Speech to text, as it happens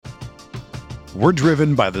We're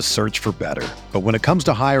driven by the search for better. But when it comes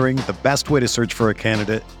to hiring, the best way to search for a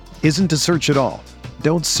candidate isn't to search at all.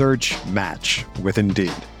 Don't search, match with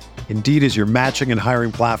Indeed. Indeed is your matching and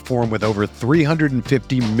hiring platform with over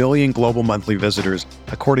 350 million global monthly visitors,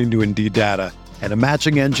 according to Indeed data, and a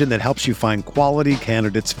matching engine that helps you find quality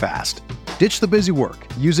candidates fast. Ditch the busy work.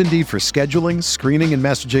 Use Indeed for scheduling, screening, and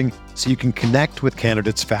messaging so you can connect with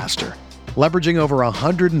candidates faster. Leveraging over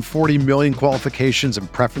 140 million qualifications and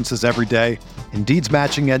preferences every day, Indeed's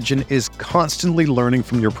matching engine is constantly learning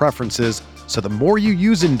from your preferences, so the more you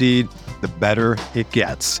use Indeed, the better it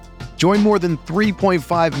gets. Join more than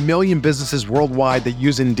 3.5 million businesses worldwide that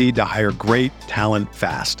use Indeed to hire great talent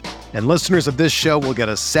fast. And listeners of this show will get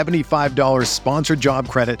a $75 sponsored job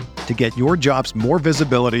credit to get your jobs more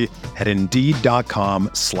visibility at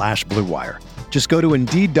Indeed.com/Blue Wire. Just go to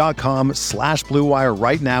Indeed.com/Blue Wire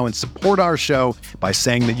right now and support our show by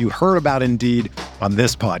saying that you heard about Indeed on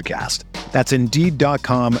this podcast. That's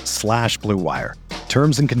Indeed.com/Blue Wire.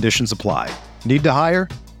 Terms and conditions apply. Need to hire?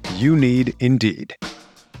 You need Indeed.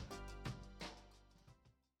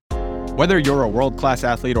 Whether you're a world-class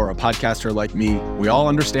athlete or a podcaster like me, we all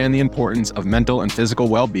understand the importance of mental and physical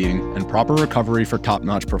well-being and proper recovery for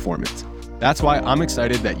top-notch performance. That's why I'm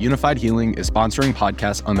excited that Unified Healing is sponsoring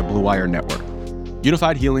podcasts on the Blue Wire Network.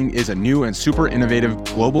 Unified Healing is a new and super innovative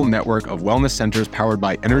global network of wellness centers powered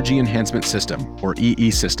by Energy Enhancement System, or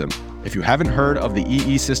EE System. If you haven't heard of the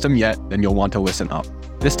EE System yet, then you'll want to listen up.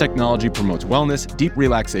 This technology promotes wellness, deep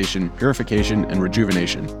relaxation, purification, and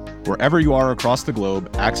rejuvenation. Wherever you are across the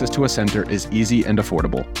globe, access to a center is easy and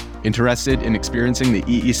affordable. Interested in experiencing the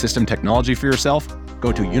EE System technology for yourself?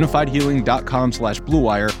 Go to unifiedhealing.com/Blue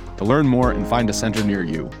Wire to learn more and find a center near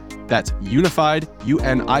you. That's unified,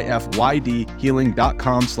 UNIFYD,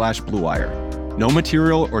 healing.com/Blue Wire. No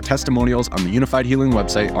material or testimonials on the Unified Healing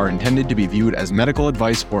website are intended to be viewed as medical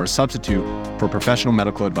advice or a substitute for professional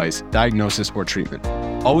medical advice, diagnosis, or treatment.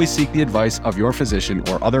 Always seek the advice of your physician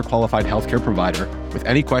or other qualified healthcare provider with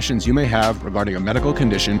any questions you may have regarding a medical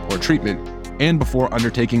condition or treatment and before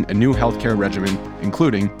undertaking a new healthcare regimen,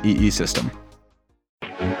 including EE System.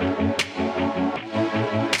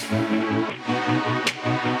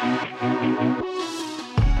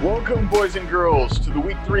 Welcome, boys and girls, to the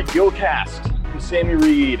Week 3 Gillcast. I'm Sammy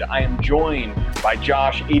Reid. I am joined by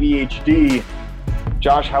JoshADHD.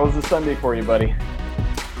 Josh, how was the Sunday for you, buddy?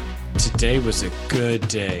 Today was a good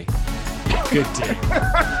day. Good day.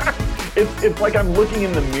 It's like I'm looking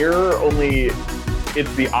in the mirror, only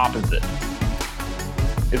it's the opposite.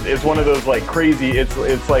 It's one of those like crazy.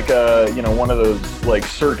 It's like one of those like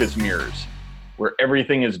circus mirrors where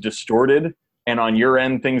everything is distorted, and on your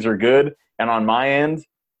end things are good, and on my end,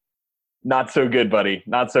 not so good, buddy.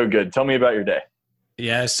 Not so good. Tell me about your day.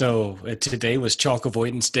 Yeah, so today was chalk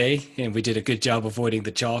avoidance day, and we did a good job avoiding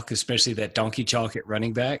the chalk, especially that donkey chalk at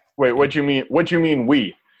running back. Wait, what you mean? What you mean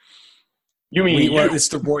we? You mean you? Well, it's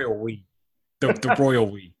the royal we. The royal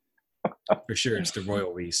we. For sure, it's the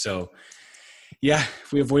royal we. So, yeah,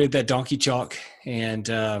 we avoided that donkey chalk, and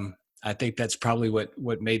I think that's probably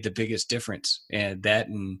what made the biggest difference. And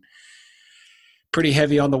pretty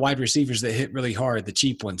heavy on the wide receivers that hit really hard, the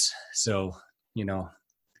cheap ones. So,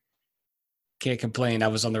 can't complain. I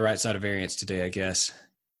was on the right side of variance today, I guess.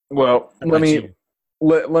 Well, let me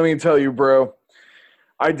tell you, bro.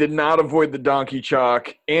 I did not avoid the donkey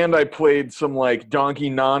chalk, and I played some like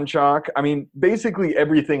donkey non-chalk. I mean, basically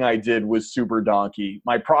everything I did was super donkey.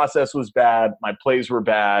 My process was bad. My plays were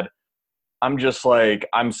bad. I'm just like,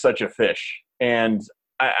 I'm such a fish. And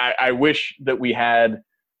I wish that we had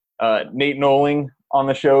Nate Noling on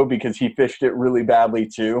the show because he fished it really badly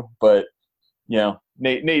too. But,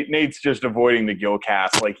 Nate's just avoiding the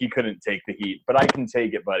Gillcast. Like, he couldn't take the heat. But I can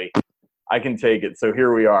take it, buddy. I can take it. So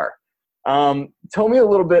here we are. Tell me a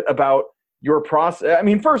little bit about your process. I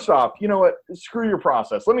mean, first off, you know what? Screw your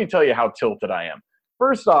process. Let me tell you how tilted I am.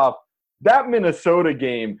 First off, that Minnesota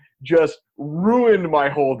game just ruined my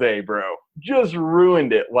whole day, bro. Just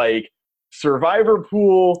ruined it. Like, survivor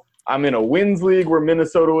pool. I'm in a wins league where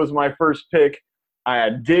Minnesota was my first pick. I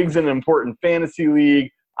had Diggs in an important fantasy league.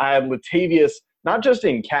 I had Latavius, not just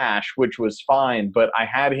in cash, which was fine, but I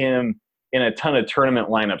had him in a ton of tournament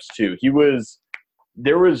lineups too.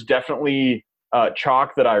 There was definitely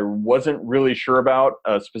chalk that I wasn't really sure about,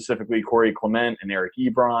 specifically Corey Clement and Eric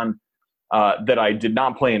Ebron, that I did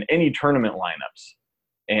not play in any tournament lineups.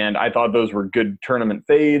 And I thought those were good tournament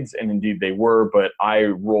fades, and indeed they were, but I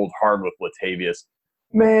rolled hard with Latavius.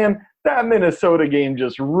 Man, that Minnesota game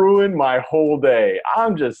just ruined my whole day.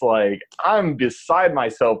 I'm just like, I'm beside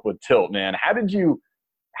myself with tilt, man. How did you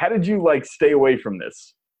like stay away from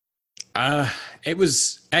this? It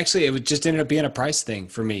just ended up being a price thing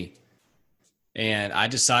for me. And I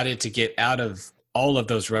decided to get out of all of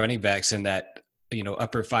those running backs in that,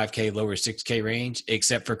 upper 5K, lower 6K range,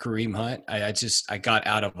 except for Kareem Hunt. I got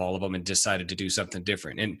out of all of them and decided to do something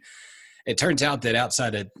different. And it turns out that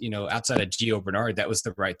outside of Gio Bernard, that was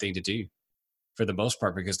the right thing to do for the most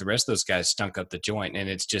part, because the rest of those guys stunk up the joint. And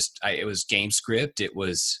it's just, it was game script. It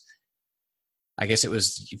was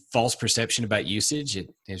false perception about usage.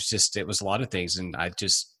 It was a lot of things. And I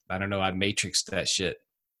don't know. I matrixed that shit.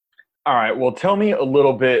 All right. Well, tell me a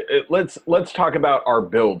little bit. Let's talk about our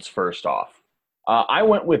builds first off. I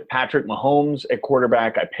went with Patrick Mahomes at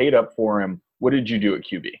quarterback. I paid up for him. What did you do at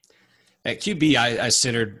QB? At QB, I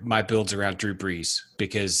centered my builds around Drew Brees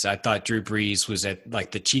because I thought Drew Brees was at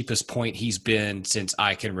like the cheapest point he's been since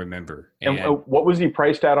I can remember. And what was he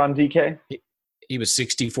priced at on DK? He was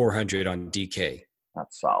 $6,400 on DK.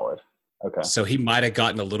 That's solid. Okay. So he might have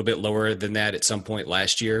gotten a little bit lower than that at some point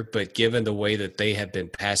last year, but given the way that they have been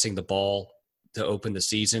passing the ball to open the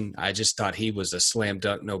season, I just thought he was a slam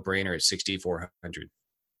dunk no-brainer at $6,400.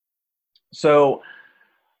 So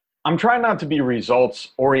I'm trying not to be results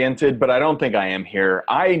oriented, but I don't think I am here.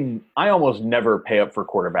 I almost never pay up for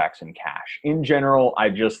quarterbacks in cash. In general, I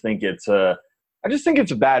just think it's a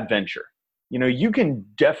bad venture. You can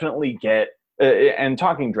definitely get and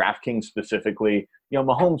talking DraftKings specifically,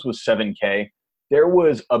 Mahomes was 7K. There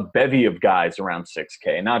was a bevy of guys around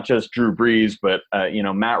 6K, not just Drew Brees, but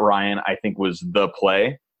Matt Ryan, I think, was the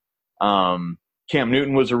play. Cam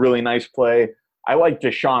Newton was a really nice play. I like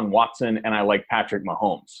Deshaun Watson and I like Patrick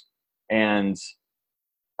Mahomes. And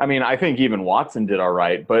I mean, I think even Watson did all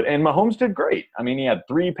right, and Mahomes did great. I mean, he had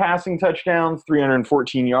 3 passing touchdowns,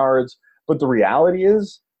 314 yards. But the reality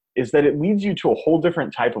is that it leads you to a whole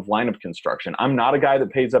different type of lineup construction. I'm not a guy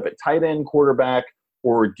that pays up at tight end, quarterback,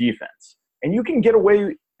 or defense. And you can get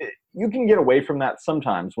away from that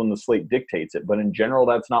sometimes when the slate dictates it. But in general,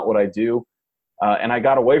 that's not what I do. And I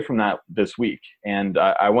got away from that this week. And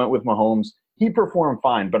I went with Mahomes. He performed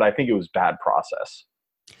fine, but I think it was bad process.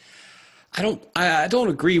 I don't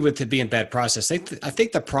agree with it being bad process. I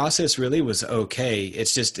think the process really was okay.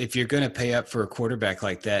 It's just if you're going to pay up for a quarterback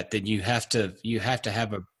like that, then you have to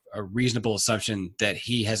have a reasonable assumption that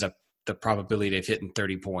he has the probability of hitting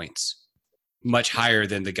 30 points much higher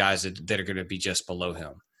than the guys that are going to be just below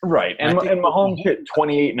him. Right. And Mahomes hit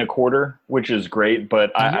 28 and a quarter, which is great.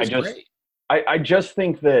 But I just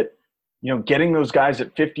think that, getting those guys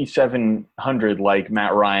at 5,700 like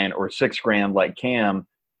Matt Ryan or $6,000 like Cam,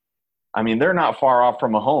 I mean, they're not far off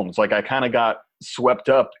from Mahomes. Like, I kind of got swept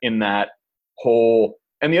up in that whole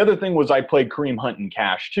 – and the other thing was I played Kareem Hunt in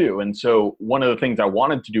cash too. And so one of the things I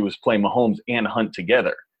wanted to do was play Mahomes and Hunt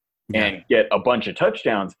together and get a bunch of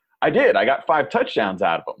touchdowns. I did. I got 5 touchdowns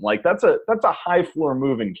out of them. Like, that's a high floor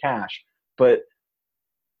move in cash. But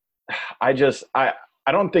I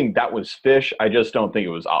don't think that was fish. I just don't think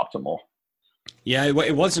it was optimal. Yeah,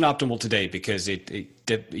 it wasn't optimal today because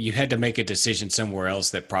you had to make a decision somewhere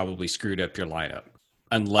else that probably screwed up your lineup.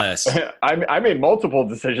 Unless I made multiple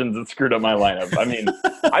decisions that screwed up my lineup. I mean,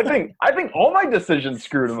 I think all my decisions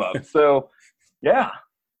screwed them up. So, yeah,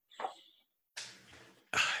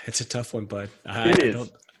 it's a tough one, bud.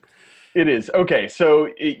 It is. Okay, so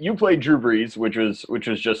you played Drew Brees, which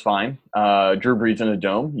was just fine. Drew Brees in a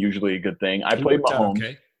dome, usually a good thing. I played Mahomes.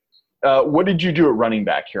 Okay. What did you do at running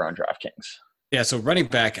back here on DraftKings? Yeah, so running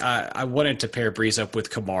back, I wanted to pair Brees up with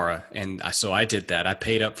Kamara, and so I did that. I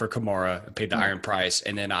paid up for Kamara, I paid the iron price,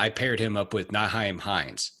 and then I paired him up with Nyheim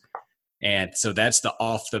Hines. And so that's the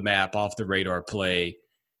off-the-map, off-the-radar play.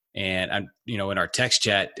 And, in our text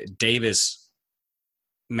chat, Davis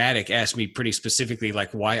Maddock asked me pretty specifically,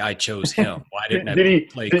 like, why I chose him. Why didn't I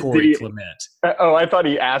play Corey Clement? Oh, I thought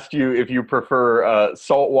he asked you if you prefer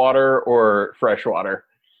salt water or fresh water.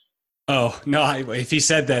 Oh, no, if he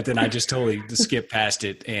said that, then I just totally skipped past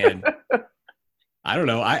it. And I don't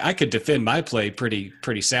know. I could defend my play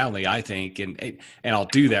pretty soundly, I think, and I'll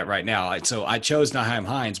do that right now. So I chose Nyheim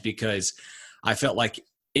Hines because I felt like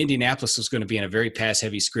Indianapolis was going to be in a very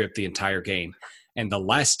pass-heavy script the entire game. And the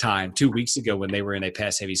last time, 2 weeks ago, when they were in a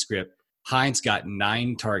pass-heavy script, Hines got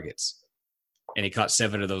 9 targets, and he caught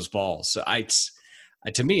 7 of those balls. So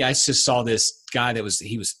to me, I just saw this guy he was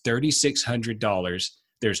 $3,600.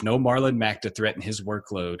 There's no Marlon Mack to threaten his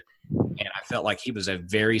workload. And I felt like he was a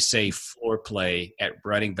very safe floor play at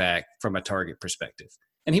running back from a target perspective.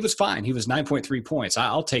 And he was fine. He was 9.3 points.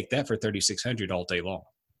 I'll take that for 3,600 all day long.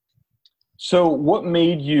 So what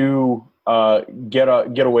made you get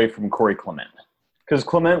away from Corey Clement? Because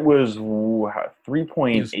Clement was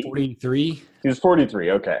 3.8. He was 43. He was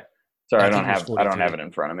 43. Okay. Sorry, I don't have it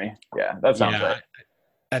in front of me. Yeah, that sounds right.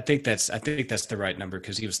 I think that's the right number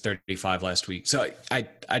because he was 35 last week. So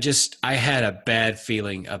I had a bad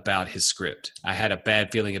feeling about his script. I had a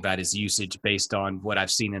bad feeling about his usage based on what I've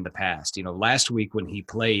seen in the past. Last week when he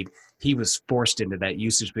played, he was forced into that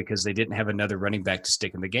usage because they didn't have another running back to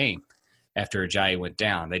stick in the game after Ajayi went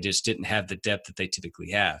down. They just didn't have the depth that they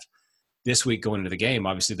typically have. This week going into the game,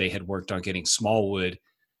 obviously they had worked on getting Smallwood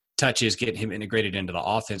touches, getting him integrated into the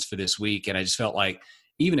offense for this week. And I just felt like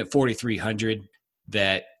even at 4,300,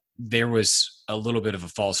 that there was a little bit of a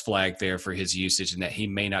false flag there for his usage and that he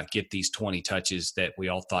may not get these 20 touches that we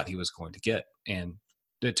all thought he was going to get. And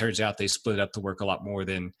it turns out they split up the work a lot more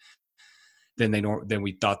than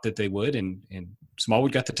we thought that they would. And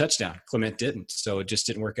Smallwood got the touchdown. Clement didn't. So it just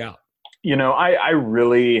didn't work out. I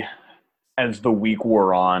really, as the week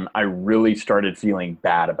wore on, I really started feeling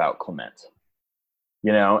bad about Clement.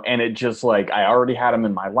 And it just I already had him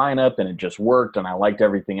in my lineup and it just worked and I liked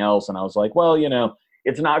everything else. And I was like, well,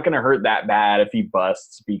 it's not going to hurt that bad if he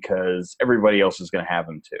busts because everybody else is going to have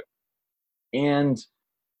him too. And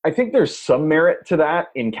I think there's some merit to that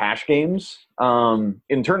in cash games.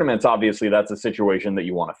 In tournaments, obviously, that's a situation that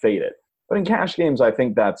you want to fade it. But in cash games, I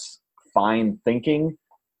think that's fine thinking.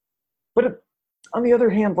 But on the other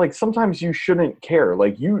hand, sometimes you shouldn't care.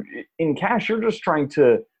 In cash, you're just trying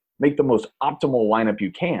to make the most optimal lineup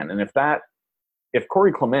you can. And if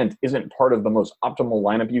Corey Clement isn't part of the most optimal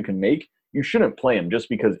lineup you can make, you shouldn't play him just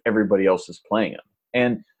because everybody else is playing him.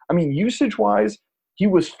 And usage-wise, he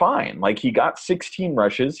was fine. He got 16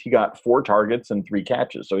 rushes, he got 4 targets and 3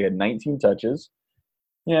 catches. So he had 19 touches.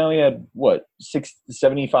 He had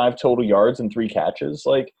 75 total yards and 3 catches.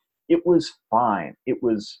 It was fine. It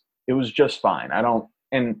was just fine. I'm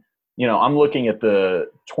looking at the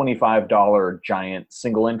 $25 giant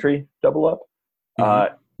single entry double up.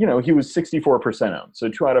 Mm-hmm. He was 64% owned. So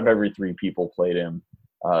 2 out of every 3 people played him.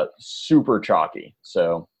 Super chalky.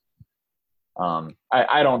 So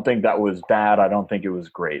I don't think that was bad. I don't think it was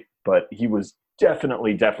great. But he was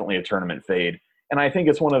definitely a tournament fade. And I think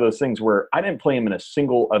it's one of those things where I didn't play him in a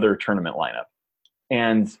single other tournament lineup.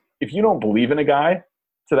 And if you don't believe in a guy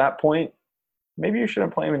to that point, maybe you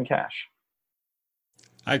shouldn't play him in cash.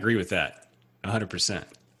 I agree with that 100%.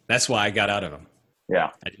 That's why I got out of him.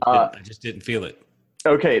 Yeah. I just didn't feel it.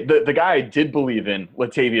 Okay. The guy I did believe in,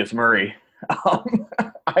 Latavius Murray.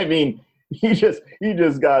 He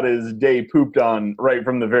just got his day pooped on right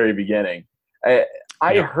from the very beginning.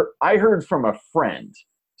 I heard from a friend,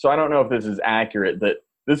 so I don't know if this is accurate, that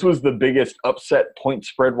this was the biggest upset point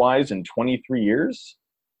spread wise in 23 years.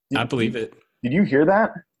 I believe it. Did you hear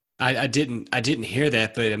that? I didn't hear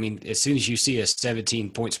that, but as soon as you see a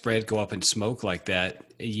 17-point spread go up in smoke like that,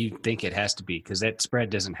 you think it has to be because that spread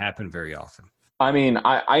doesn't happen very often.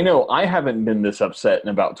 I know I haven't been this upset in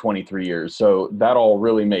about 23 years, so that all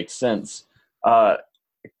really makes sense.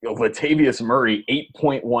 Latavius Murray,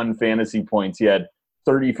 8.1 fantasy points. He had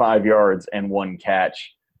 35 yards and 1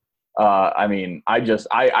 catch.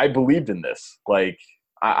 I believed in this.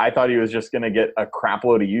 I thought he was just going to get a crap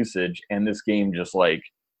load of usage, and this game just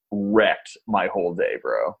wrecked my whole day,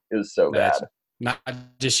 bro. It was so bad. Not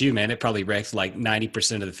just you, man. It probably wrecked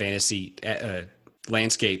 90% of the fantasy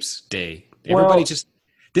landscapes day. Everybody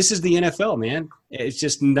this is the NFL, man. It's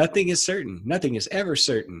just nothing is certain. Nothing is ever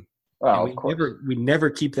certain. Well, we never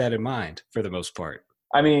keep that in mind for the most part.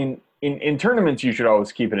 In tournaments, you should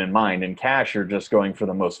always keep it in mind. In cash, you're just going for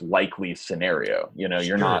the most likely scenario.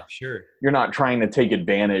 You're not trying to take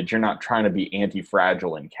advantage. You're not trying to be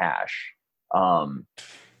anti-fragile in cash.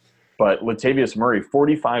 But Latavius Murray,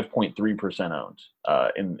 45.3%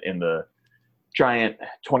 owned in the giant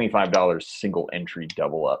 $25 single entry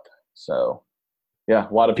double up. So, yeah,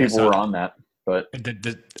 a lot of people were on that. But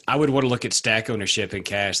I would want to look at stack ownership in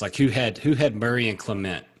cash. Who had Murray and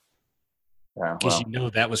Clement? Yeah, because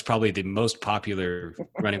that was probably the most popular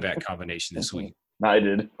running back combination this week. I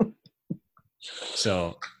did.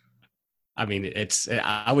 So,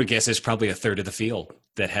 I would guess it's probably a third of the field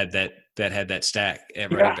that had that stack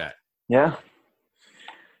at running back. Yeah.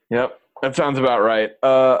 Yep. That sounds about right.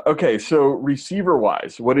 Okay. So receiver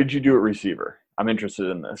wise, what did you do at receiver? I'm interested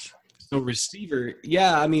in this. So receiver.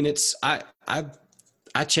 Yeah.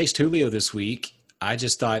 I chased Julio this week. I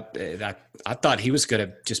just thought I thought he was going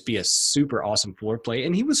to just be a super awesome floor play,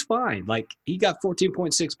 and he was fine. He got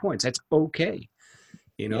 14.6 points. That's okay.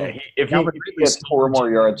 If he gets 4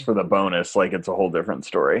 more yards for the bonus, it's a whole different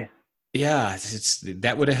story. Yeah,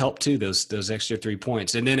 that would have helped too. Those extra 3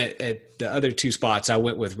 points, and then at the other 2 spots, I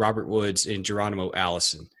went with Robert Woods and Geronimo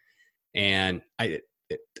Allison. And I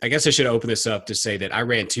guess I should open this up to say that I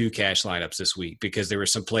ran 2 cash lineups this week because there were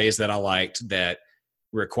some plays that I liked that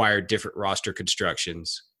required different roster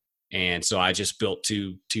constructions. And so I just built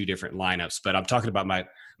two different lineups. But I'm talking about my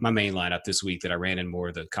main lineup this week that I ran in more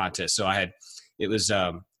of the contest. So I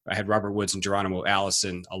had Robert Woods and Geronimo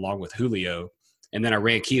Allison along with Julio, and then I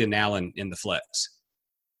ran Keenan Allen in the flex.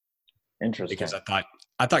 Interesting. Because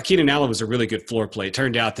I thought Keenan Allen was a really good floor play. It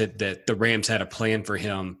turned out that the Rams had a plan for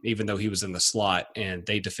him, even though he was in the slot, and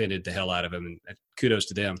they defended the hell out of him. And kudos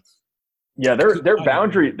to them. Yeah, their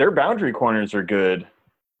boundary corners are good.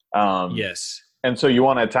 Yes. And so you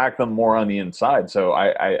want to attack them more on the inside. So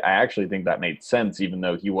I actually think that made sense, even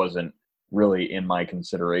though he wasn't really in my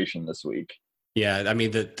consideration this week. Yeah, I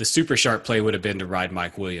mean, the super sharp play would have been to ride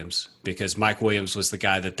Mike Williams, because Mike Williams was the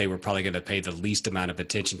guy that they were probably going to pay the least amount of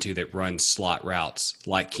attention to that runs slot routes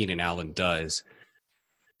like Keenan Allen does.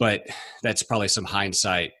 But that's probably some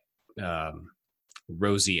hindsight,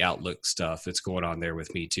 rosy outlook stuff that's going on there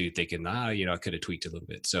with me too, thinking, I could have tweaked a little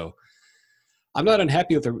bit. So I'm not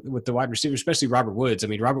unhappy with the wide receiver, especially Robert Woods. I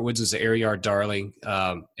mean, Robert Woods was the air yard darling.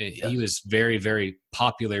 He was very, very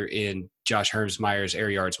popular in Josh Hermsmeyer's air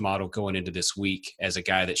yards model going into this week as a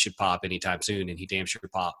guy that should pop anytime soon, and he damn sure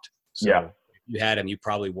popped. So if you had him, you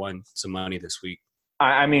probably won some money this week.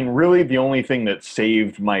 I mean, really the only thing that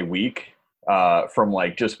saved my week from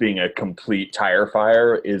like just being a complete tire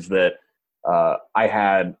fire is that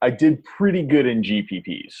I did pretty good in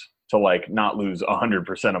GPPs to like not lose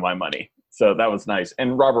 100% of my money. So that was nice.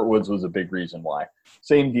 And Robert Woods was a big reason why.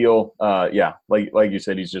 Same deal. Like you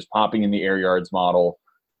said, he's just popping in the air yards model.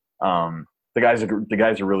 The guy's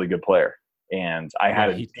a really good player. And I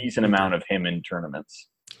had a decent amount of him in tournaments.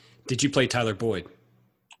 Did you play Tyler Boyd?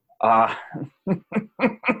 No,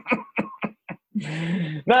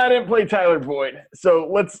 I didn't play Tyler Boyd. So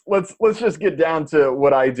let's just get down to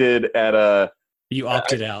what I did at You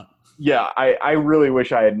opted out. Yeah, I really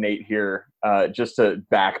wish I had Nate here just to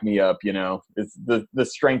back me up. It's the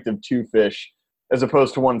strength of two fish as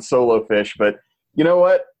opposed to one solo fish. But you know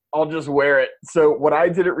what? I'll just wear it. So what I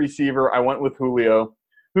did at receiver, I went with Julio,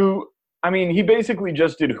 who, I mean, he basically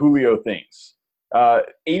just did Julio things.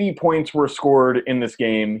 80 points were scored in this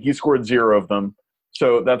game. He scored 0 of them.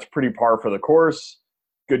 So that's pretty par for the course.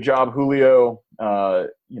 Good job, Julio.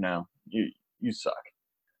 You suck.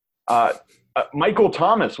 Michael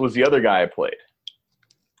Thomas was the other guy I played.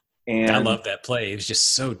 And I love that play. It was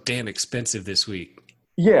just so damn expensive this week.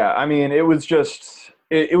 Yeah, I mean, it was just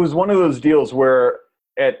it was one of those deals where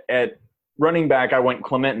at running back I went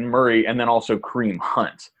Clement and Murray and then also Kareem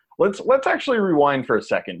Hunt. Let's actually rewind for a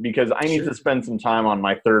second because I need to spend some time on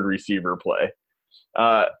my third receiver play.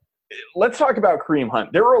 Let's talk about Kareem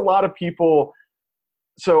Hunt. There were a lot of people.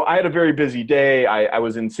 So I had a very busy day. I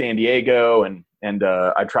was in San Diego and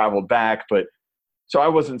I traveled back, but so I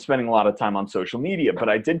wasn't spending a lot of time on social media, but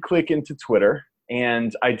I did click into Twitter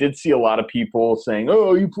and I did see a lot of people saying,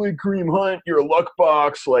 "Oh, you played Kareem Hunt, you're a luck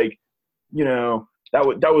box. Like,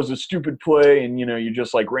 that was a stupid play. And, you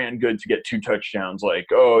just like ran good to get 2 touchdowns. Like,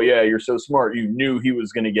 oh yeah, you're so smart. You knew he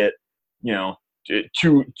was going to get,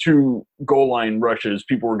 two goal line rushes.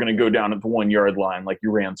 People were going to go down at the 1 yard line. Like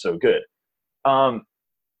you ran so good."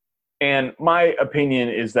 And my opinion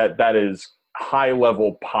is that is high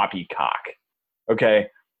level poppycock. Okay.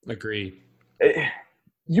 Agreed.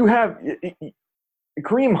 You have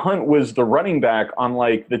Kareem Hunt was the running back on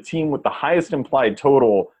like the team with the highest implied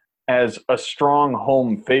total as a strong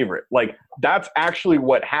home favorite. Like that's actually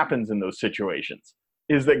what happens in those situations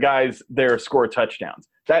is that guys there score touchdowns.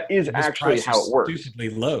 That is actually how it works. Stupidly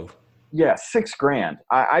low. Yeah. $6,000.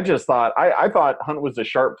 I just thought, I thought Hunt was a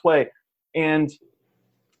sharp play. And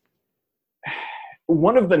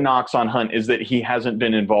one of the knocks on Hunt is that he hasn't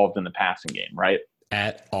been involved in the passing game, right?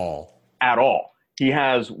 At all. He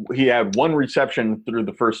had 1 reception through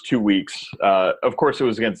the first 2 weeks. Of course, it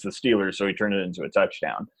was against the Steelers, so he turned it into a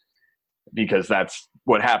touchdown because that's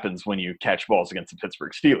what happens when you catch balls against the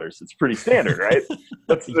Pittsburgh Steelers. It's pretty standard, right?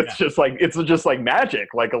 It's just like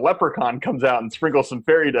magic. Like a leprechaun comes out and sprinkles some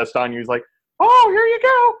fairy dust on you. He's like, "Oh, here you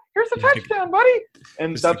go. Here's a touchdown, buddy."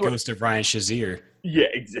 And it's that's the ghost of Ryan Shazier. Yeah.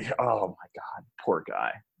 Oh my God, poor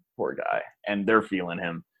guy. And they're feeling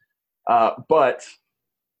him. But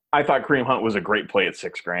I thought Kareem Hunt was a great play at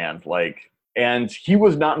 $6,000. And he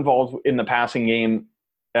was not involved in the passing game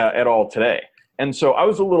at all today. And so I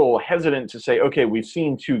was a little hesitant to say, okay, we've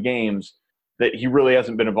seen 2 games that he really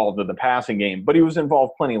hasn't been involved in the passing game, but he was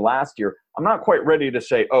involved plenty last year. I'm not quite ready to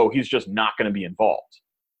say, oh, he's just not going to be involved.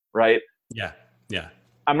 Right? Yeah.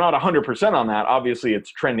 I'm not 100% on that. Obviously,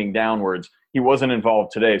 it's trending downwards. He wasn't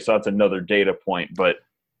involved today, so that's another data point. But,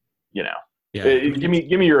 give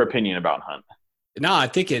me your opinion about Hunt. No, I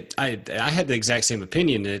think I had the exact same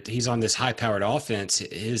opinion that he's on this high-powered offense.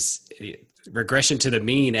 regression to the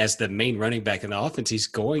mean as the main running back in the offense, he's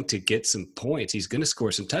going to get some points. He's going to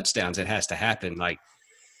score some touchdowns. It has to happen. Like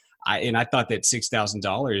I thought that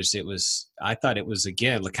 $6,000, I thought it was,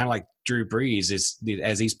 again, kind of like Drew Brees,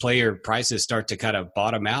 as these player prices start to kind of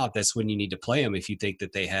bottom out, that's when you need to play them if you think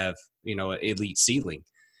that they have, an elite ceiling.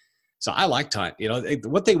 So I liked Hunt.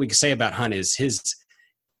 One thing we can say about Hunt is his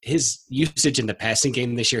usage in the passing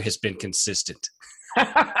game this year has been consistent.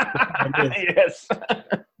 Yes.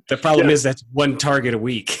 The problem is that's one target a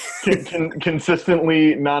week.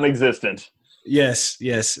 Consistently non-existent. Yes.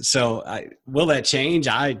 So will that change?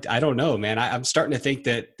 I don't know, man. I'm starting to think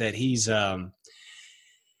that he's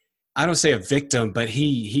I don't say a victim, but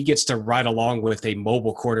he gets to ride along with a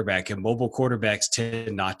mobile quarterback, and mobile quarterbacks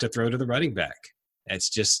tend not to throw to the running back.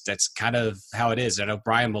 That's kind of how it is. I know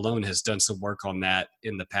Brian Malone has done some work on that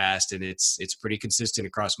in the past, and it's pretty consistent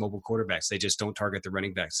across mobile quarterbacks. They just don't target the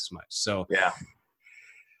running backs as much. So yeah,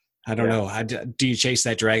 I don't know. Do you chase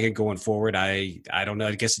that dragon going forward? I don't know.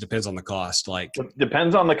 I guess it depends on the cost. It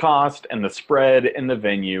depends on the cost and the spread and the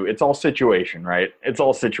venue. It's all situation, right? It's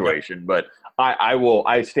all situation. Yep. But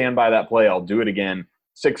I stand by that play. I'll do it again.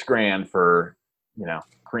 $6,000 for,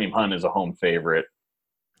 Kareem Hunt is a home favorite.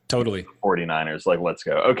 Totally. 49ers. Let's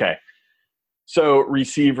go. Okay. So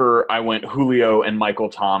receiver, I went Julio and Michael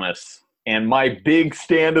Thomas. And my big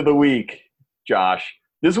stand of the week, Josh,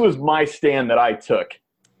 this was my stand that I took.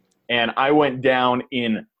 And I went down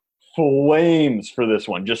in flames for this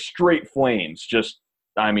one. Just straight flames.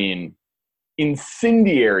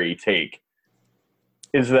 Incendiary take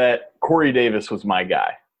is that Corey Davis was my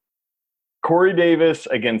guy. Corey Davis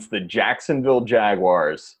against the Jacksonville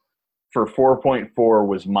Jaguars for 4.4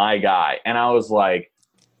 was my guy. And I was like,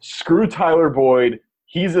 screw Tyler Boyd.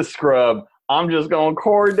 He's a scrub. I'm just going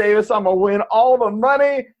Corey Davis. I'm going to win all the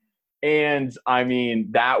money. And,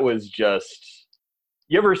 that was just –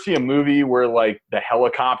 you ever see a movie where, the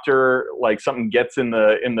helicopter, something gets in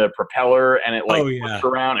the propeller and it, flips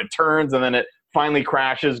around, it turns, and then it finally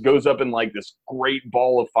crashes, goes up in, this great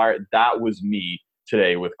ball of fire? That was me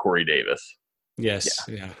today with Corey Davis. Yes,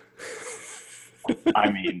 yeah.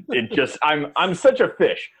 I'm such a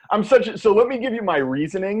fish. So let me give you my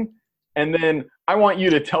reasoning, and then I want you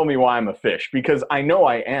to tell me why I'm a fish, because I know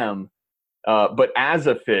I am. But as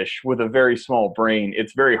a fish with a very small brain,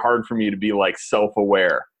 it's very hard for me to be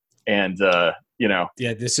self-aware. And,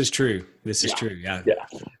 Yeah, this is true. This is true. Yeah. Yeah.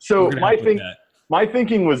 So my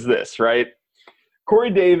thinking was this, right? Corey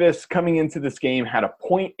Davis coming into this game had a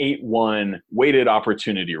 0.81 weighted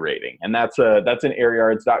opportunity rating. And that's an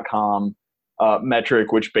airyards.com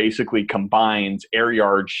metric, which basically combines air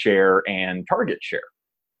yard share and target share.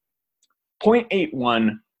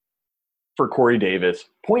 0.81 for Corey Davis,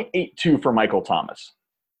 0.82 for Michael Thomas.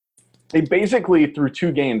 They basically, through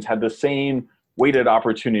two games, had the same weighted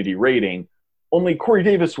opportunity rating, only Corey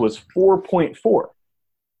Davis was 4.4.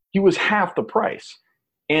 He was half the price.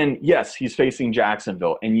 And yes, he's facing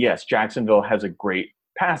Jacksonville. And yes, Jacksonville has a great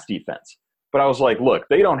pass defense. But I was like, look,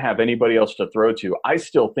 they don't have anybody else to throw to. I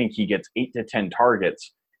still think he gets 8 to 10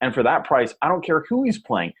 targets. And for that price, I don't care who he's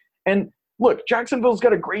playing. And look, Jacksonville's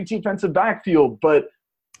got a great defensive backfield, but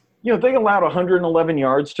they allowed 111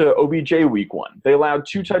 yards to OBJ week 1. They allowed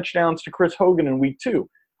 2 touchdowns to Chris Hogan in week 2.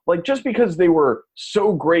 Just because they were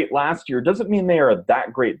so great last year doesn't mean they are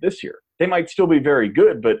that great this year. They might still be very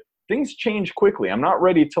good, but things change quickly. I'm not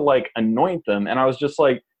ready to anoint them. And I was just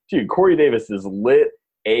like, dude, Corey Davis is lit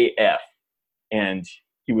AF. And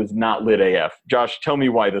he was not lit AF. Josh, tell me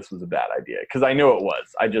why this was a bad idea, because I know it was.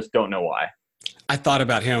 I just don't know why. I thought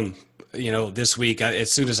about him, this week.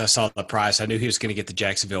 As soon as I saw the price, I knew he was going to get the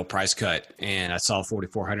Jacksonville price cut. And I saw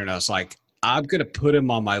 4,400. I was like, I'm going to put him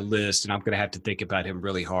on my list, and I'm going to have to think about him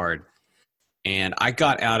really hard. And I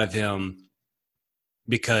got out of him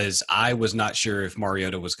because I was not sure if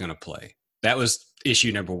Mariota was going to play. That was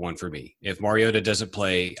issue number one for me. If Mariota doesn't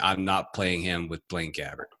play, I'm not playing him with Blaine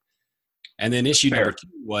Gabbert. And then issue number 2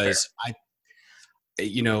 was I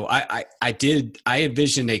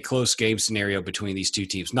envisioned a close game scenario between these two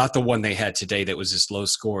teams, not the one they had today that was this low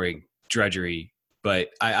scoring drudgery. But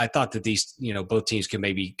I thought that these, both teams can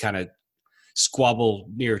maybe kind of squabble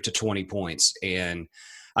near to 20 points. And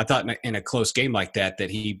I thought in a close game like that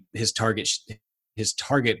his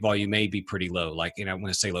target volume may be pretty low. I want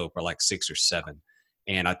to say low, but 6 or 7.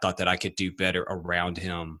 And I thought that I could do better around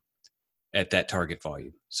him at that target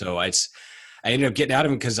volume. So I ended up getting out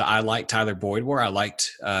of him because I liked Tyler Boyd more. I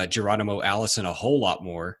liked Geronimo Allison a whole lot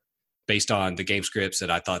more based on the game scripts that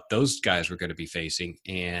I thought those guys were going to be facing.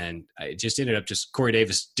 And it just ended up Corey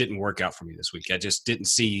Davis didn't work out for me this week. I didn't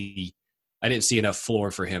see enough floor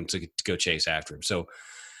for him to go chase after him. So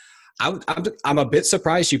I'm a bit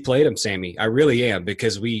surprised you played him, Sammy. I really am,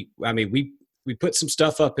 because we put some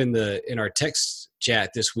stuff up in our text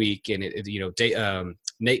chat this week, and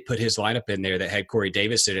Nate put his lineup in there that had Corey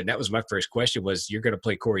Davis in it. And that was my first question: was you're going to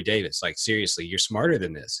play Corey Davis? Like, seriously, you're smarter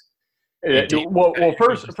than this.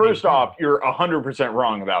 First off, you're 100%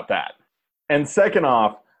 wrong about that. And second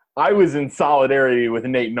off, I was in solidarity with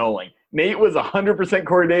Nate Noling. Nate was 100%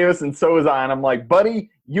 Corey Davis, and so was I. And I'm like, buddy,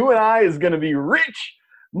 you and I is going to be rich.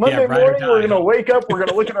 Monday morning, we're going to wake up, we're going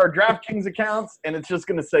to look at our DraftKings accounts, and it's just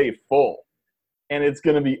going to say full. And it's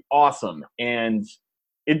going to be awesome. And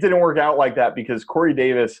it didn't work out like that because Corey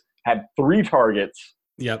Davis had 3 targets.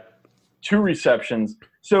 Yep. 2 receptions.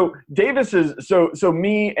 So Davis is so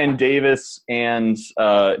me and Davis and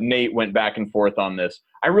Nate went back and forth on this.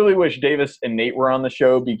 I really wish Davis and Nate were on the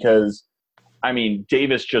show because, I mean,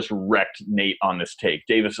 Davis just wrecked Nate on this take.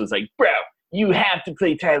 Davis was like, bro, you have to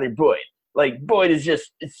play Tyler Boyd. Like, Boyd is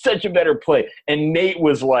just such a better play. And Nate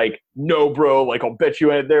was like, no, bro, like, I'll bet you.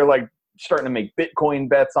 They're like starting to make Bitcoin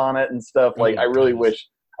bets on it and stuff. Like, I really wish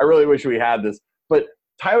we had this. But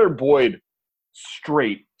Tyler Boyd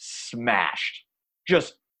straight smashed.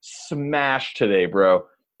 Just smashed today, bro.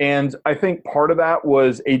 And I think part of that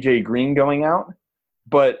was AJ Green going out.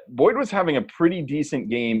 But Boyd was having a pretty decent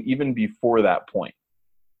game even before that point.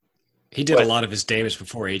 He did a lot of his damage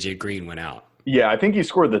before AJ Green went out. Yeah, I think he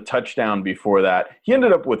scored the touchdown before that. He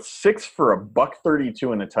ended up with 6 for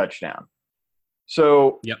 $132 and a touchdown.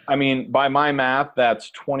 So, yep. I mean, by my math,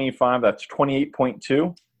 that's 25. That's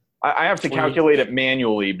 28.2. I have to calculate it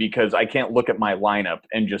manually because I can't look at my lineup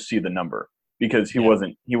and just see the number because he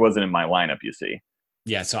wasn't in my lineup, you see.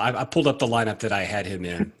 Yeah, so I pulled up the lineup that I had him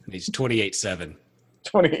in. He's 28-7.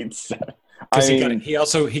 28-7. Because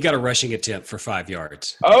he got a rushing attempt for 5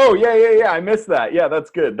 yards. Oh, yeah. I missed that. Yeah, that's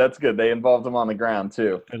good. They involved him on the ground,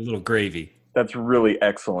 too. A little gravy. That's really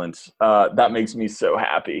excellent. That makes me so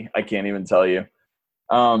happy. I can't even tell you.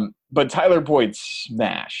 But Tyler Boyd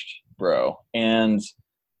smashed, bro. And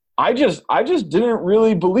I just didn't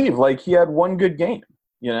really believe, like, he had one good game,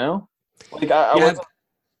 you know? Like, I wasn't.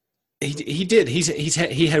 He did.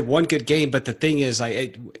 He had one good game, but the thing is,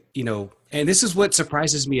 and this is what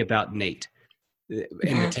surprises me about Nate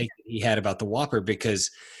and the take that he had about the Whopper,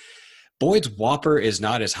 because Boyd's Whopper is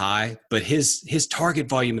not as high, but his target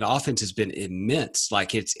volume in offense has been immense.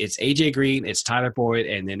 Like it's AJ Green, it's Tyler Boyd,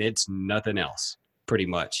 and then it's nothing else, pretty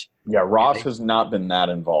much. Yeah, Ross has not been that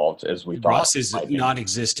involved as we thought. Ross is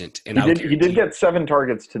non-existent, and he did get 7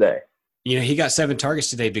 targets today. He got 7 targets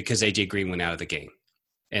today because AJ Green went out of the game.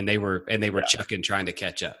 And they were chucking, trying to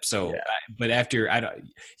catch up. So, but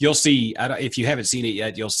you'll see. If you haven't seen it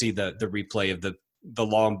yet, you'll see the replay of the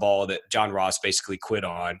long ball that John Ross basically quit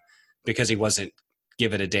on because he wasn't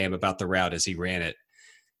giving a damn about the route as he ran it,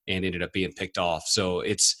 and ended up being picked off. So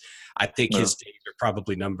I think his days are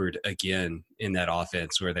probably numbered again in that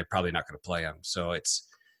offense where they're probably not going to play him. So it's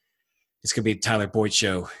going to be a Tyler Boyd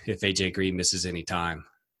show if AJ Green misses any time.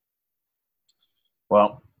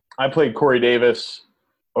 Well, I played Corey Davis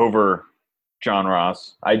over John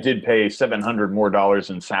Ross. I did pay $700 more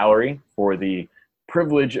in salary for the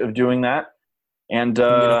privilege of doing that. And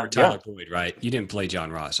Tyler Boyd, right? You didn't play John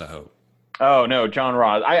Ross, I hope. Oh no, John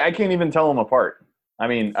Ross. I can't even tell them apart. I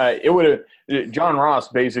mean, John Ross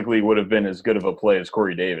basically would have been as good of a play as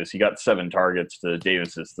Corey Davis. He got 7 targets to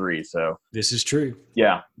Davis's 3. So this is true.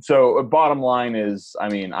 Yeah. So bottom line is, I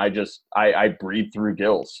mean, I breathe through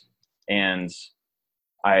gills, and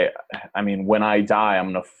I mean, when I die,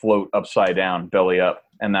 I'm going to float upside down, belly up,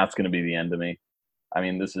 and that's going to be the end of me. I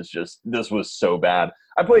mean, this was so bad.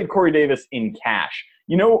 I played Corey Davis in cash.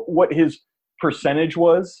 You know what his percentage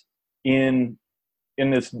was in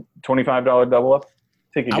this $25 double up?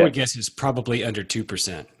 Take a guess. I would guess it's probably under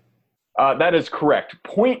 2%. That is correct.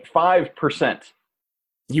 0.5%.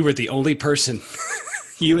 You were the only person.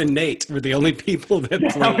 You and Nate were the only people that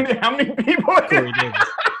played. How many people? Corey Davis.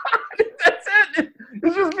 That's it.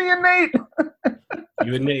 It's just me and Nate.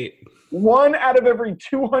 You and Nate. 1 out of every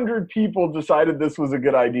 200 people decided this was a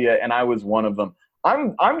good idea, and I was one of them.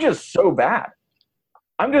 I'm just so bad.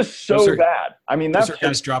 I'm just so bad. I mean, those are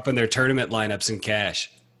guys dropping their tournament lineups in cash.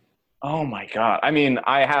 Oh my God. I mean,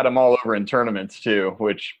 I had him all over in tournaments too,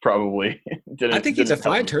 which probably didn't. I think he's a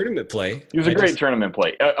fine tournament play. He was a great tournament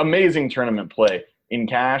play. Amazing tournament play. In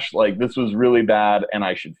cash, like, this was really bad, and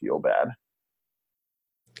I should feel bad.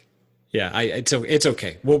 Yeah, it's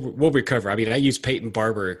okay. We'll recover. I mean, I used Peyton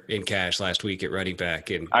Barber in cash last week at running back,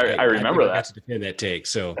 and I remember that. I had to defend that take,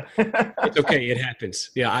 so it's okay. It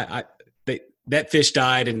happens. Yeah, that fish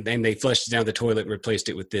died, and they flushed it down the toilet and replaced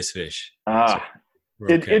it with this fish.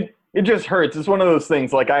 Okay. It just hurts. It's one of those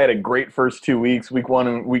things. Like I had a great first 2 weeks. Week 1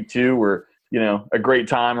 and week 2 were, a great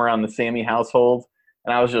time around the Sammy household.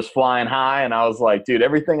 And I was just flying high. And I was like, dude,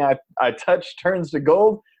 everything I touch turns to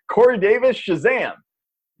gold. Corey Davis, Shazam.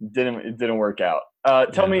 It didn't work out.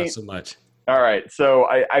 Tell me. Not so much. All right. So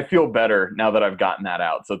I feel better now that I've gotten that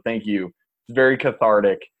out. So thank you. It's very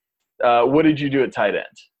cathartic. What did you do at tight end?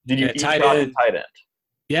 Did you tight end?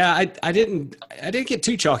 Yeah, I didn't get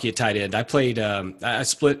too chalky at tight end. I played I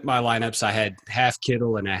split my lineups. I had half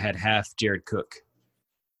Kittle and I had half Jared Cook.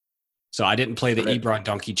 So I didn't play the Ebron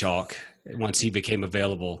donkey chalk once he became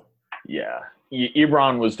available. Yeah.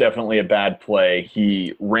 Ebron was definitely a bad play.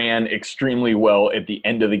 He ran extremely well at the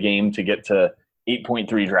end of the game to get to 8.3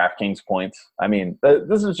 DraftKings points. I mean,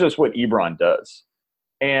 this is just what Ebron does.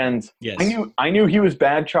 And yes. I knew he was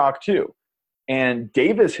bad chalk too. And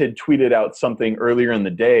Davis had tweeted out something earlier in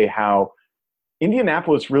the day how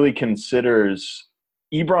Indianapolis really considers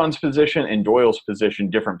Ebron's position and Doyle's position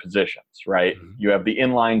different positions, right? Mm-hmm. You have the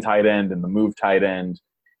inline tight end and the move tight end.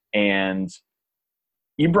 And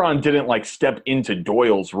Ebron didn't step into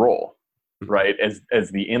Doyle's role, right,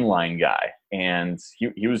 as the inline guy. And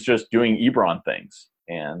he was just doing Ebron things.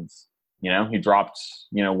 And, he dropped,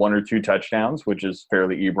 1 or 2 touchdowns, which is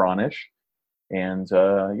fairly Ebron-ish. And,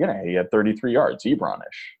 he had 33 yards,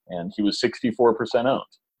 Ebron-ish. And he was 64% owned.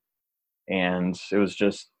 And it was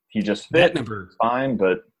just, he just fit. That number, fine,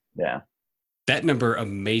 but yeah. That number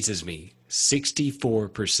amazes me.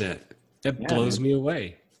 64%. That blows me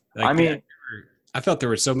away. I felt there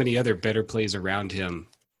were so many other better plays around him,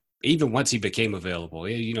 even once he became available.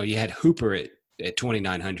 You had Hooper at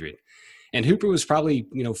 2,900. And Hooper was probably,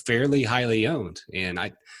 fairly highly owned. And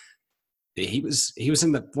he was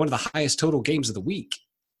in one of the highest total games of the week.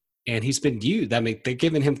 And he's been used. I mean, they're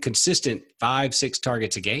giving him consistent 5-6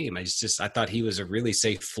 targets a game. I thought he was a really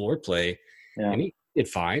safe floor play. Yeah. And he did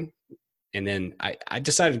fine. And then I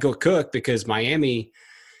decided to go Cook because Miami,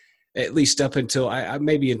 at least up until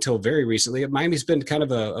maybe until very recently, Miami's been kind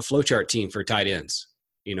of a flowchart team for tight ends.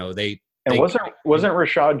 Wasn't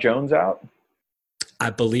Rashad Jones out? I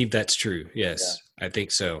believe that's true. Yes, yeah. I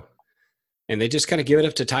think so. And they just kind of give it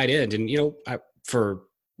up to tight end. And, for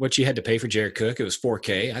what you had to pay for Jared Cook, it was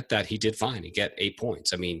 $4K. I thought he did fine. He got 8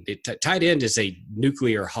 points. I mean, tight end is a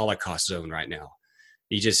nuclear holocaust zone right now.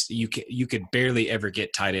 You could barely ever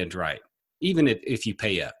get tight end right, even if you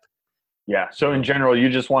pay up. Yeah. So in general, you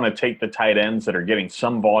just want to take the tight ends that are getting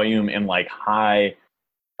some volume in high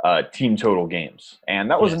team total games. And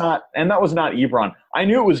that was not Ebron. I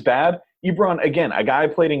knew it was bad. Ebron, again, a guy I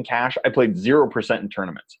played in cash. I played 0% in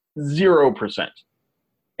tournaments, 0%.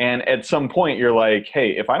 And at some point you're like,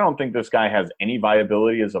 hey, if I don't think this guy has any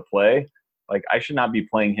viability as a play, I should not be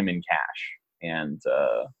playing him in cash. And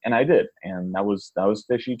I did. And that was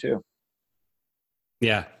fishy too.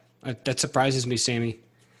 Yeah. That surprises me, Sammy.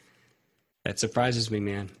 That surprises me,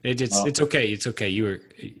 man. It's okay. It's okay. You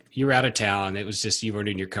were out of town. It was just you weren't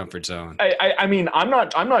in your comfort zone. I mean, I'm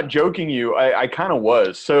not joking you. I kind of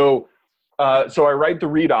was. So I write the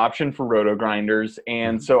Reid option for Roto Grinders,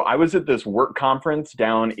 and so I was at this work conference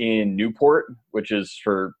down in Newport, which is,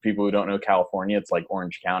 for people who don't know California, it's like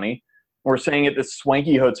Orange County. We're staying at this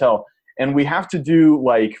swanky hotel, and we have to do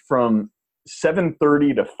from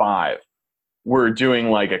 7:30 to 5. We're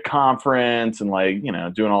doing a conference and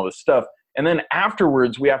doing all this stuff. And then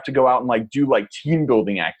afterwards, we have to go out and do team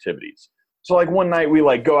building activities. So one night we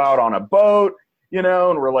go out on a boat, and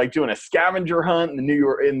we're doing a scavenger hunt in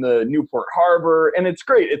the Newport Harbor, and it's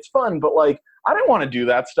great, it's fun. But I didn't want to do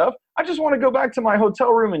that stuff. I just want to go back to my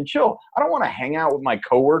hotel room and chill. I don't want to hang out with my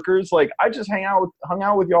coworkers. I just hung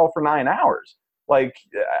out with y'all for 9 hours.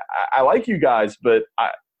 I like you guys, but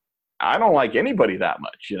I don't like anybody that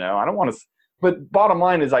much. I don't want to. But bottom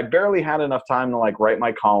line is, I barely had enough time to write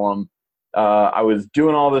my column. I was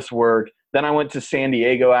doing all this work. Then I went to San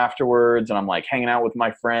Diego afterwards, and I'm hanging out with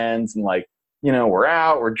my friends, and we're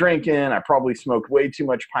out, we're drinking. I probably smoked way too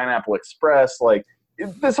much Pineapple Express.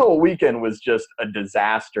 This whole weekend was just a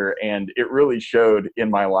disaster, and it really showed in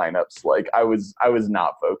my lineups. I was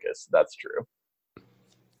not focused. That's true.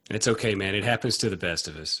 It's okay, man. It happens to the best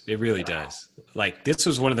of us. It really does. This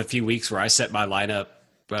was one of the few weeks where I set my lineup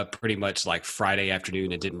pretty much Friday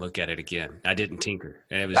afternoon and didn't look at it again. I didn't tinker.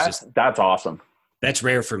 And it was that's awesome. That's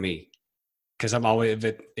rare for me because I'm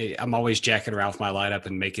always jacking around with my lineup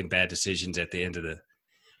and making bad decisions right at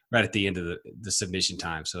the end of the submission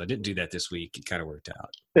time. So I didn't do that this week. It kind of worked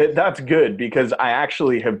out. That's good because I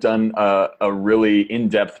actually have done a really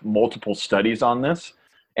in-depth multiple studies on this.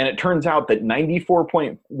 And it turns out that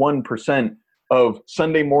 94.1% of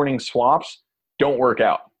Sunday morning swaps don't work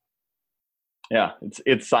out. Yeah,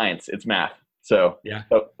 it's science. It's math. So yeah,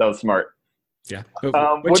 that was smart. yeah.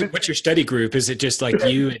 What's your study group? Is it just like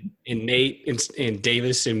you and Nate and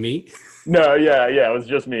Davis and me? No, yeah, it was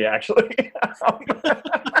just me actually.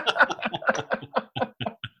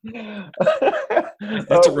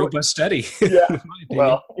 That's a robust study. Yeah.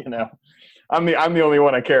 Well, I'm the only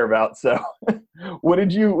one I care about. So, what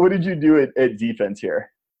did you do at defense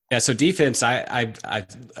here? Yeah, so defense, I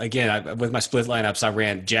with my split lineups, I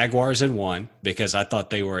ran Jaguars in one because I thought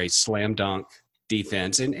they were a slam dunk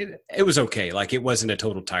defense, and it was okay. Like, it wasn't a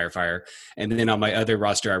total tire fire. And then on my other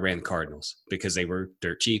roster, I ran the Cardinals because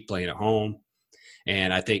they're cheap playing at home,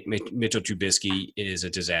 and I think Mitchell Trubisky is a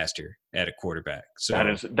disaster at a quarterback. So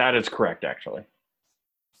that is correct, actually.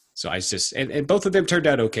 So I just and both of them turned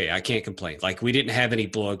out okay. I can't complain. Like, we didn't have any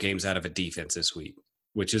blowout games out of a defense this week,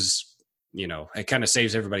 which is, it kind of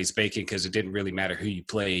saves everybody's bacon because it didn't really matter who you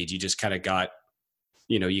played. You just kind of got,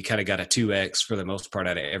 a 2X for the most part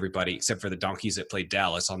out of everybody except for the donkeys that played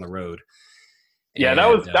Dallas on the road. Yeah,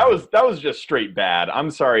 that was just straight bad.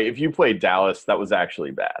 I'm sorry if you played Dallas, that was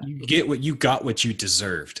actually bad. You got what you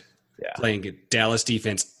deserved. Yeah, playing a Dallas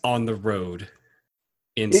defense on the road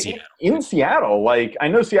in Seattle. In Seattle, like, I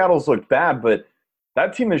know Seattle's looked bad, but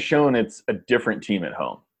that team has shown it's a different team at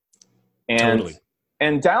home. And totally.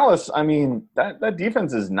 And Dallas, I mean, that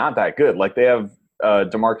defense is not that good. Like, they have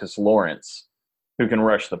DeMarcus Lawrence who can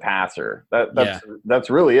rush the passer. That's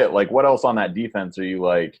really it. Like, what else on that defense are you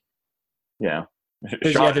like?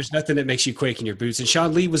 There's nothing that makes you quake in your boots. And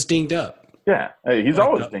Sean Lee was dinged up. Yeah, he's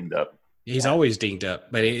always dinged up. He's always dinged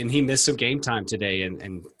up, and he missed some game time today.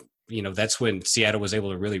 And that's when Seattle was able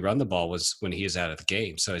to really run the ball, was when he is out of the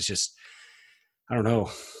game. So it's just, I don't know.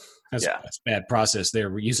 That's a bad process there.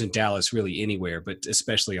 We're using Dallas really anywhere, but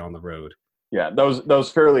especially on the road. Yeah, that was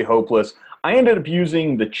fairly hopeless. I ended up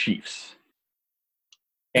using the Chiefs.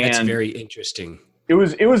 And that's very interesting. It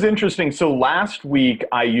was interesting. So last week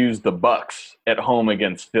I used the Bucks at home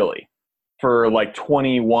against Philly for like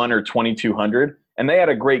 21 or 2,200, and they had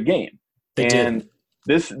a great game. They did.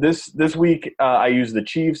 This week I used the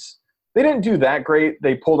Chiefs. They didn't do that great.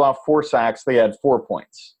 They pulled off 4 sacks. They had 4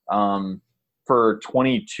 points. For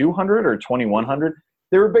 2,200 or 2,100.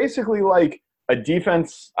 They were basically like a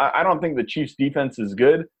defense. I don't think the Chiefs defense is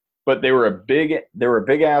good, but they were a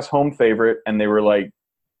big ass home favorite, and they were like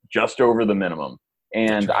just over the minimum.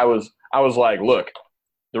 And I was like, look,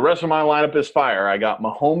 the rest of my lineup is fire. I got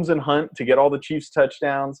Mahomes and Hunt to get all the Chiefs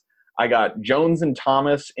touchdowns. I got Jones and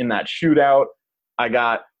Thomas in that shootout. I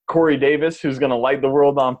got Corey Davis, who's going to light the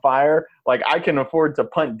world on fire. Like, I can afford to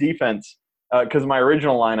punt defense. Because my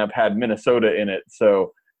original lineup had Minnesota in it.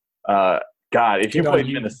 So, God, if you played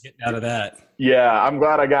Minnesota. Getting out of that. Yeah, I'm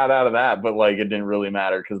glad I got out of that, but, like, it didn't really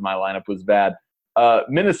matter because my lineup was bad.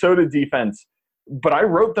 Minnesota defense, but I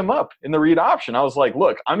wrote them up in the read option. I was like,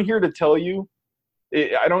 look, I'm here to tell you.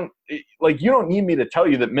 You don't need me to tell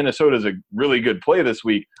you that Minnesota is a really good play this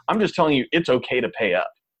week. I'm just telling you it's okay to pay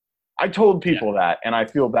up. I told people that, and I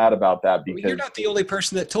feel bad about that because. You're not the only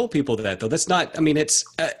person that told people that, though. That's not – I mean, it's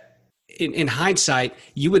in hindsight,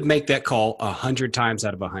 you would make that call 100 times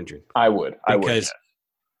out of 100. I would. Because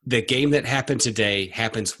the game that happened today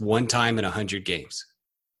happens one time in 100 games.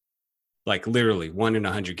 Like, literally 1 in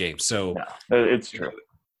 100 games. So it's true.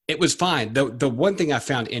 It was fine. The one thing I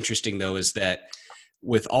found interesting, though, is that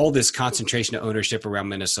with all this concentration of ownership around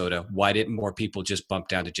Minnesota, why didn't more people just bump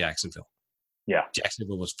down to Jacksonville? Yeah.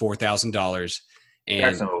 Jacksonville was $4,000. And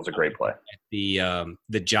Jacksonville was a great play.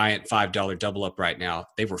 The giant $5 double up right now,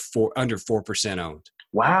 they were under 4% owned.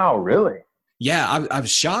 Wow, really? Yeah, I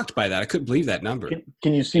was shocked by that. I couldn't believe that number.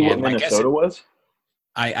 Can you see what Minnesota was?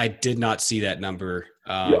 I did not see that number.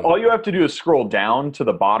 All you have to do is scroll down to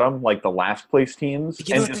the bottom, like the last place teams.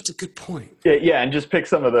 That's a good point. Yeah, and just pick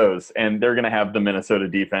some of those, and they're going to have the Minnesota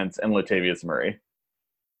defense and Latavius Murray.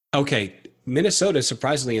 Okay, Minnesota,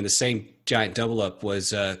 surprisingly, in the same giant double up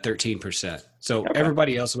was 13%. So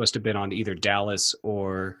everybody else must have been on either Dallas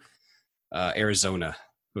or Arizona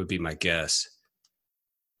would be my guess,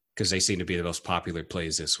 because they seem to be the most popular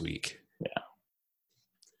plays this week.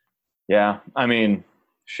 Yeah, I mean,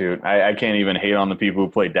 shoot, I can't even hate on the people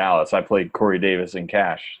who played Dallas. I played Corey Davis in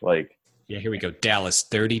cash. Yeah, here we go. Dallas,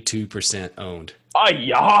 32% owned. Oh,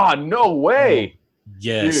 yeah, no way. Oh,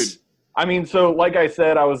 yes. Dude, I mean, so like I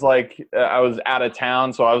said, I was out of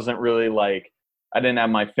town, so I wasn't really I didn't have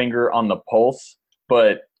my finger on the pulse,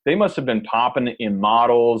 but they must have been popping in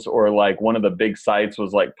models, or one of the big sites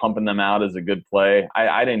was pumping them out as a good play.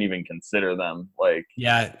 I didn't even consider them.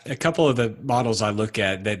 Yeah, a couple of the models I look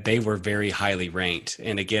at, that they were very highly ranked.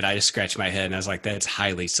 And again, I just scratched my head and I was like, that's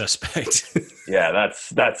highly suspect. Yeah,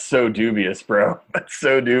 that's so dubious, bro. That's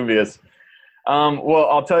so dubious. Well,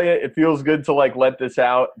 I'll tell you, it feels good to like let this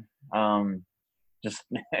out. Just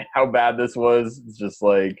how bad this was. It's just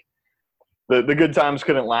like the good times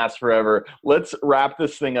couldn't last forever. Let's wrap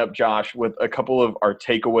this thing up, Josh, with a couple of our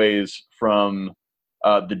takeaways from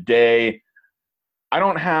the day. I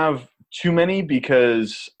don't have too many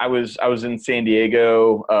because I was in San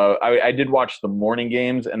Diego. I did watch the morning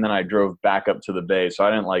games, and then I drove back up to the Bay, so I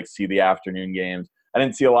didn't like see the afternoon games. I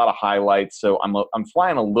didn't see a lot of highlights, so I'm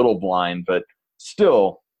flying a little blind, but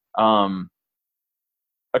still,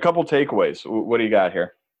 a couple takeaways. What do you got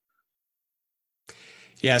here?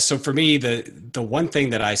 Yeah, so for me, the one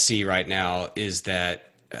thing that I see right now is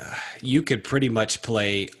that you could pretty much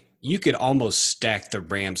you could almost stack the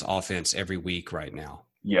Rams offense every week right now.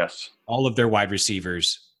 Yes. All of their wide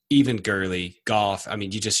receivers, even Gurley, Goff. I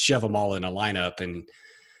mean, you just shove them all in a lineup, and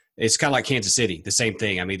it's kind of like Kansas City, the same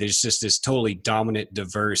thing. I mean, there's just this totally dominant,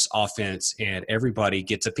 diverse offense, and everybody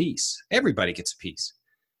gets a piece. Everybody gets a piece.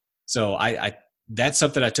 So I that's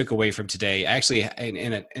something I took away from today. Actually,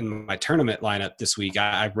 in my tournament lineup this week,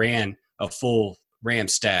 I ran a full Ram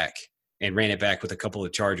stack and ran it back with a couple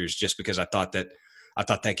of Chargers just because I thought that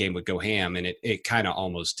game would go ham, and it kind of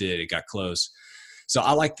almost did. It got close. So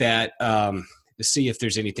I like that. To see if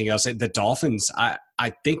there's anything else. The Dolphins, I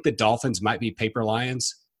think the Dolphins might be paper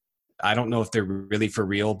lions. I don't know if they're really for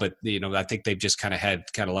real, but I think they've just kind of had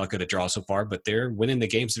luck of the draw so far. But they're winning the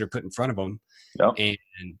games that are put in front of them, yep.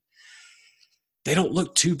 And they don't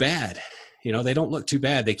look too bad. They don't look too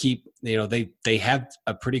bad. They keep, they have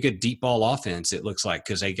a pretty good deep ball offense. It looks like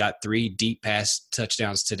because they got 3 deep pass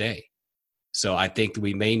touchdowns today. So I think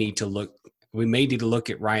we may need to look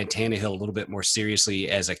at Ryan Tannehill a little bit more seriously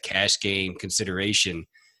as a cash game consideration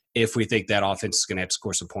if we think that offense is going to have to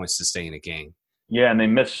score some points to stay in a game. Yeah, and they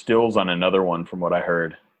missed Stills on another one from what I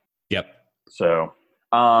heard. Yep. So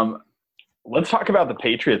let's talk about the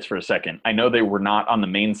Patriots for a second. I know they were not on the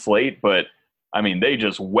main slate, but, I mean, they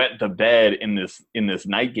just wet the bed in this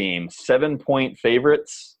night game. 7-point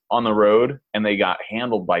favorites on the road, and they got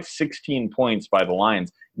handled by 16 points by the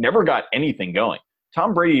Lions. Never got anything going.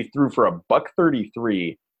 Tom Brady threw for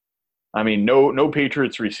 $133. I mean, no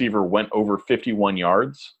Patriots receiver went over 51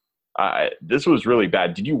 yards. This was really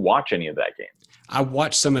bad. Did you watch any of that game? I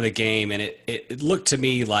watched some of the game, and it looked to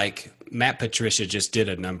me like Matt Patricia just did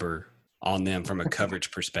a number on them from a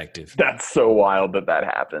coverage perspective. That's so wild that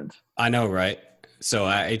happened. I know, right? So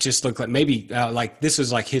it just looked like maybe like this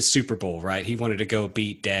was like his Super Bowl, right? He wanted to go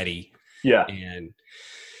beat Daddy. Yeah. And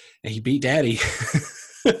he beat Daddy.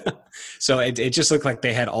 So it just looked like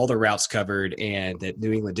they had all the routes covered, and that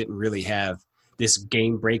New England didn't really have this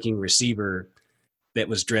game-breaking receiver that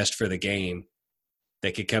was dressed for the game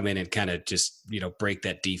that could come in and kind of just, break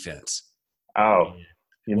that defense. Oh,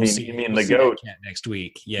 you mean the GOAT next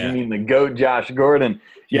week? Yeah. You mean the GOAT, Josh Gordon?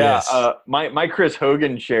 Yeah. Yes. My Chris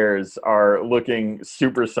Hogan shares are looking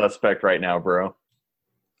super suspect right now, bro.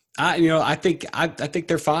 I think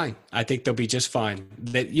they're fine. I think they'll be just fine.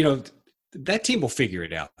 That team will figure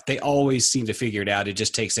it out. They always seem to figure it out. It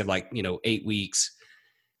just takes them 8 weeks,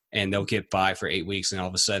 and they'll get by for 8 weeks, and all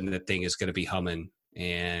of a sudden that thing is going to be humming,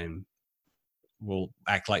 and we'll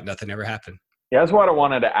act like nothing ever happened. Yeah, that's what I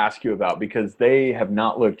wanted to ask you about, because they have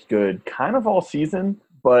not looked good kind of all season,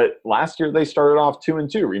 but last year they started off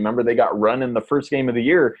 2-2. Remember, they got run in the first game of the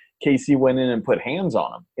year. KC went in and put hands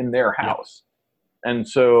on them in their house. Yep. And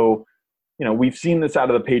so, we've seen this out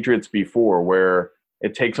of the Patriots before, where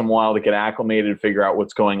it takes them a while to get acclimated, figure out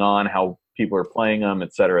what's going on, how people are playing them,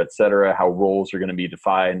 et cetera, how roles are going to be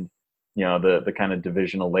defined, the kind of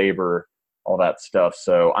division of labor, all that stuff.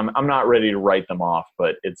 So I'm not ready to write them off,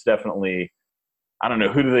 but it's definitely, I don't know,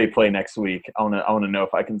 who do they play next week? I want to know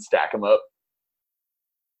if I can stack them up.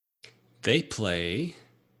 They play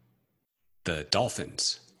the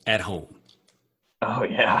Dolphins at home. Oh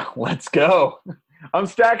yeah, let's go. I'm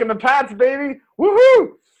stacking the Pats, baby.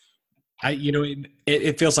 Woohoo!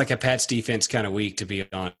 It feels like a Pats defense kind of week, to be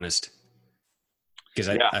honest, because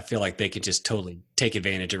I feel like they could just totally take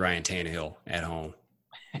advantage of Ryan Tannehill at home.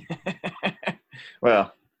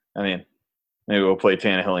 Well, I mean, maybe we'll play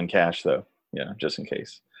Tannehill in cash, though. Yeah, just in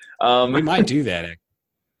case. We might do that.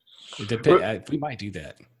 We might do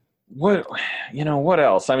that. What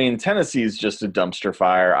else? I mean, Tennessee's just a dumpster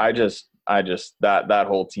fire. I just that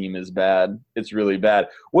whole team is bad. It's really bad.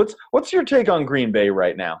 What's your take on Green Bay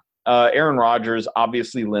right now? Aaron Rodgers,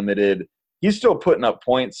 obviously limited. He's still putting up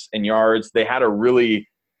points and yards. They had a really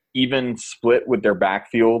even split with their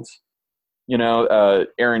backfields.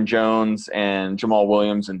 Aaron Jones and Jamal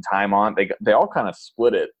Williams and Tymont, they all kind of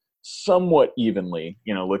split it somewhat evenly,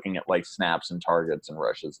 looking at snaps and targets and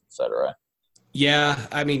rushes, et cetera. Yeah,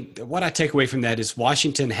 I mean, what I take away from that is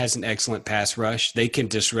Washington has an excellent pass rush. They can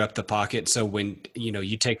disrupt the pocket. So when,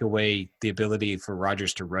 you take away the ability for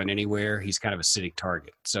Rodgers to run anywhere, he's kind of a sitting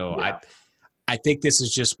target. So Yeah. I think this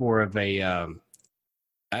is just more of a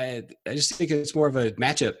I just think it's more of a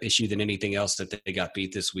matchup issue than anything else that they got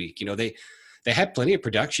beat this week. They had plenty of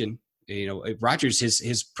production. Rodgers,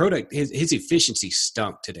 his efficiency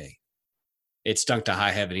stunk today. It stunk to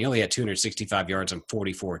high heaven. He only had 265 yards on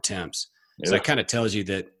 44 attempts. So that kind of tells you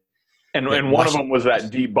that. And one of them was that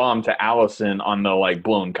deep bomb to Allison on the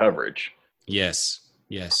blown coverage. Yes.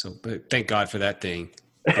 So, but thank God for that thing,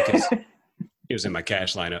 because he was in my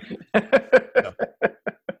cash lineup. So.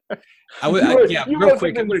 Real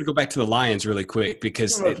quick. I wanted to go back to the Lions really quick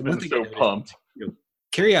because one thing so pumped.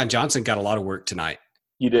 Kerryon Johnson got a lot of work tonight.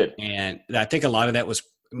 He did, and I think a lot of that was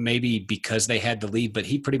maybe because they had the lead, but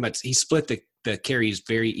he split the carries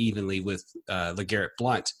very evenly with LeGarrette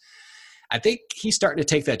Blount. I think he's starting to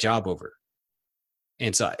take that job over.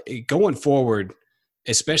 And so going forward,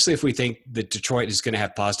 especially if we think that Detroit is going to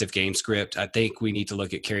have positive game script, I think we need to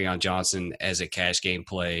look at Kerryon Johnson as a cash game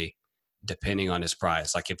play, depending on his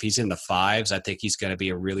price. Like if he's in the fives, I think he's going to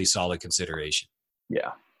be a really solid consideration.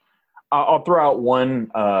 Yeah. I'll throw out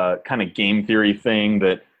one kind of game theory thing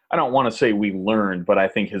that I don't want to say we learned, but I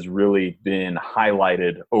think has really been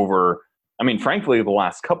highlighted over, frankly, the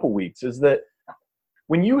last couple weeks, is that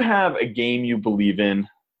when you have a game you believe in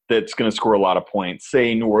that's going to score a lot of points,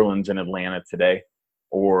 say New Orleans and Atlanta today,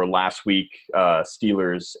 or last week,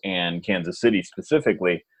 Steelers and Kansas City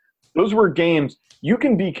specifically, those were games you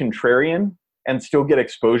can be contrarian and still get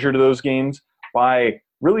exposure to those games by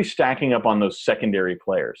really stacking up on those secondary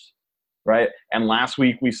players, right? And last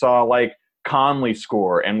week we saw Conley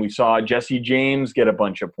score, and we saw Jesse James get a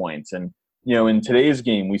bunch of points. And, in today's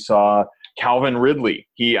game, we saw Calvin Ridley.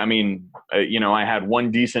 I had one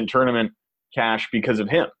decent tournament cash because of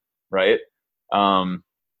him, right? I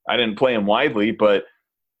didn't play him widely, but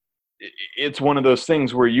it's one of those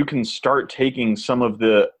things where you can start taking some of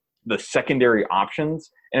the secondary options.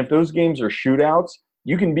 And if those games are shootouts,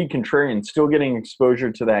 you can be contrarian, still getting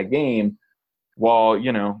exposure to that game while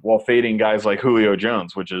fading guys like Julio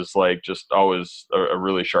Jones, which is just always a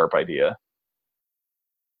really sharp idea.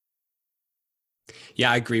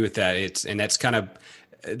 Yeah, I agree with that.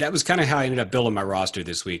 That was kind of how I ended up building my roster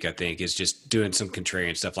this week, I think, is just doing some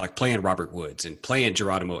contrarian stuff, like playing Robert Woods and playing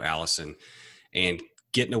Geronimo Allison and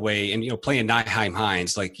getting away and, playing Nyheim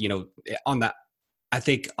Hines. I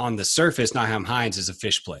think on the surface, Nyheim Hines is a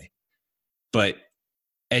fish play. But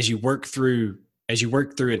as you work through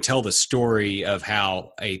and tell the story of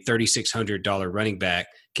how a $3,600 running back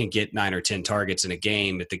can get 9 or 10 targets in a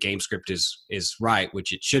game, if the game script is right,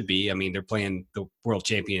 which it should be. They're playing the world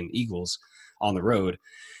champion Eagles on the road.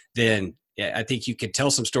 Then I think you can tell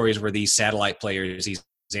some stories where these satellite players, these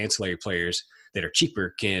ancillary players that are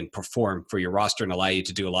cheaper, can perform for your roster and allow you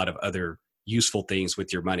to do a lot of other useful things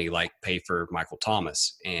with your money, like pay for Michael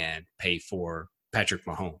Thomas and pay for Patrick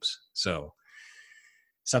Mahomes. So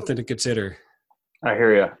something to consider. I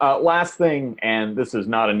hear you. Last thing, and this is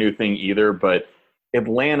not a new thing either, but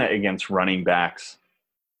Atlanta against running backs.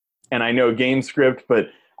 And I know game script, but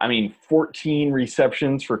 14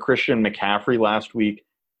 receptions for Christian McCaffrey last week,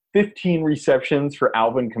 15 receptions for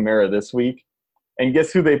Alvin Kamara this week. And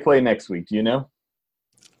guess who they play next week? Do you know?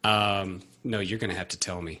 No, you're going to have to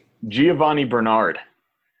tell me. Giovanni Bernard.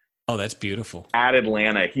 Oh, that's beautiful. At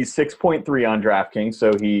Atlanta. He's 6.3 on DraftKings,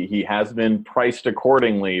 so he has been priced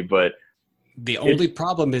accordingly, but the only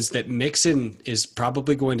problem is that Mixon is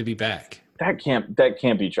probably going to be back. That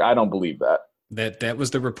can't be true. I don't believe that. That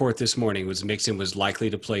was the report this morning, was Mixon was likely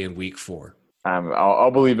to play in week 4.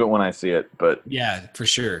 I'll believe it when I see it, but yeah, for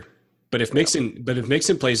sure. But if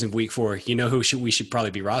Mixon plays in week 4, who we should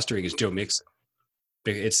probably be rostering is Joe Mixon.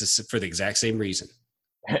 It's for the exact same reason.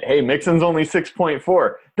 Hey, Mixon's only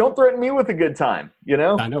 6.4. Don't threaten me with a good time.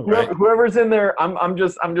 I know, right? Whoever's in there, I'm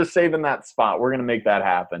just saving that spot. We're gonna make that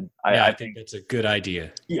happen. I think that's a good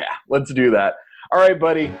idea. Yeah, let's do that. All right,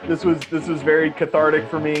 buddy. This was very cathartic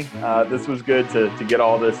for me. This was good to get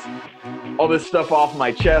all this stuff off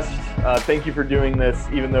my chest. Thank you for doing this,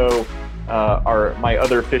 even though my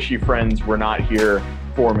other fishy friends were not here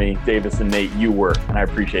for me. Davis and Nate, you were, and I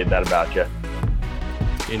appreciate that about you.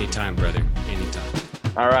 Anytime, brother. Anytime.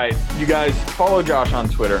 All right, you guys, follow Josh on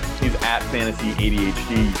Twitter. He's at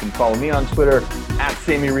FantasyADHD. You can follow me on Twitter at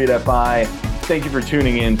SammyReidFI. Thank you for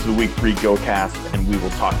tuning in to the Week 3 Gillcast, and we will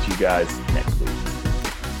talk to you guys next week.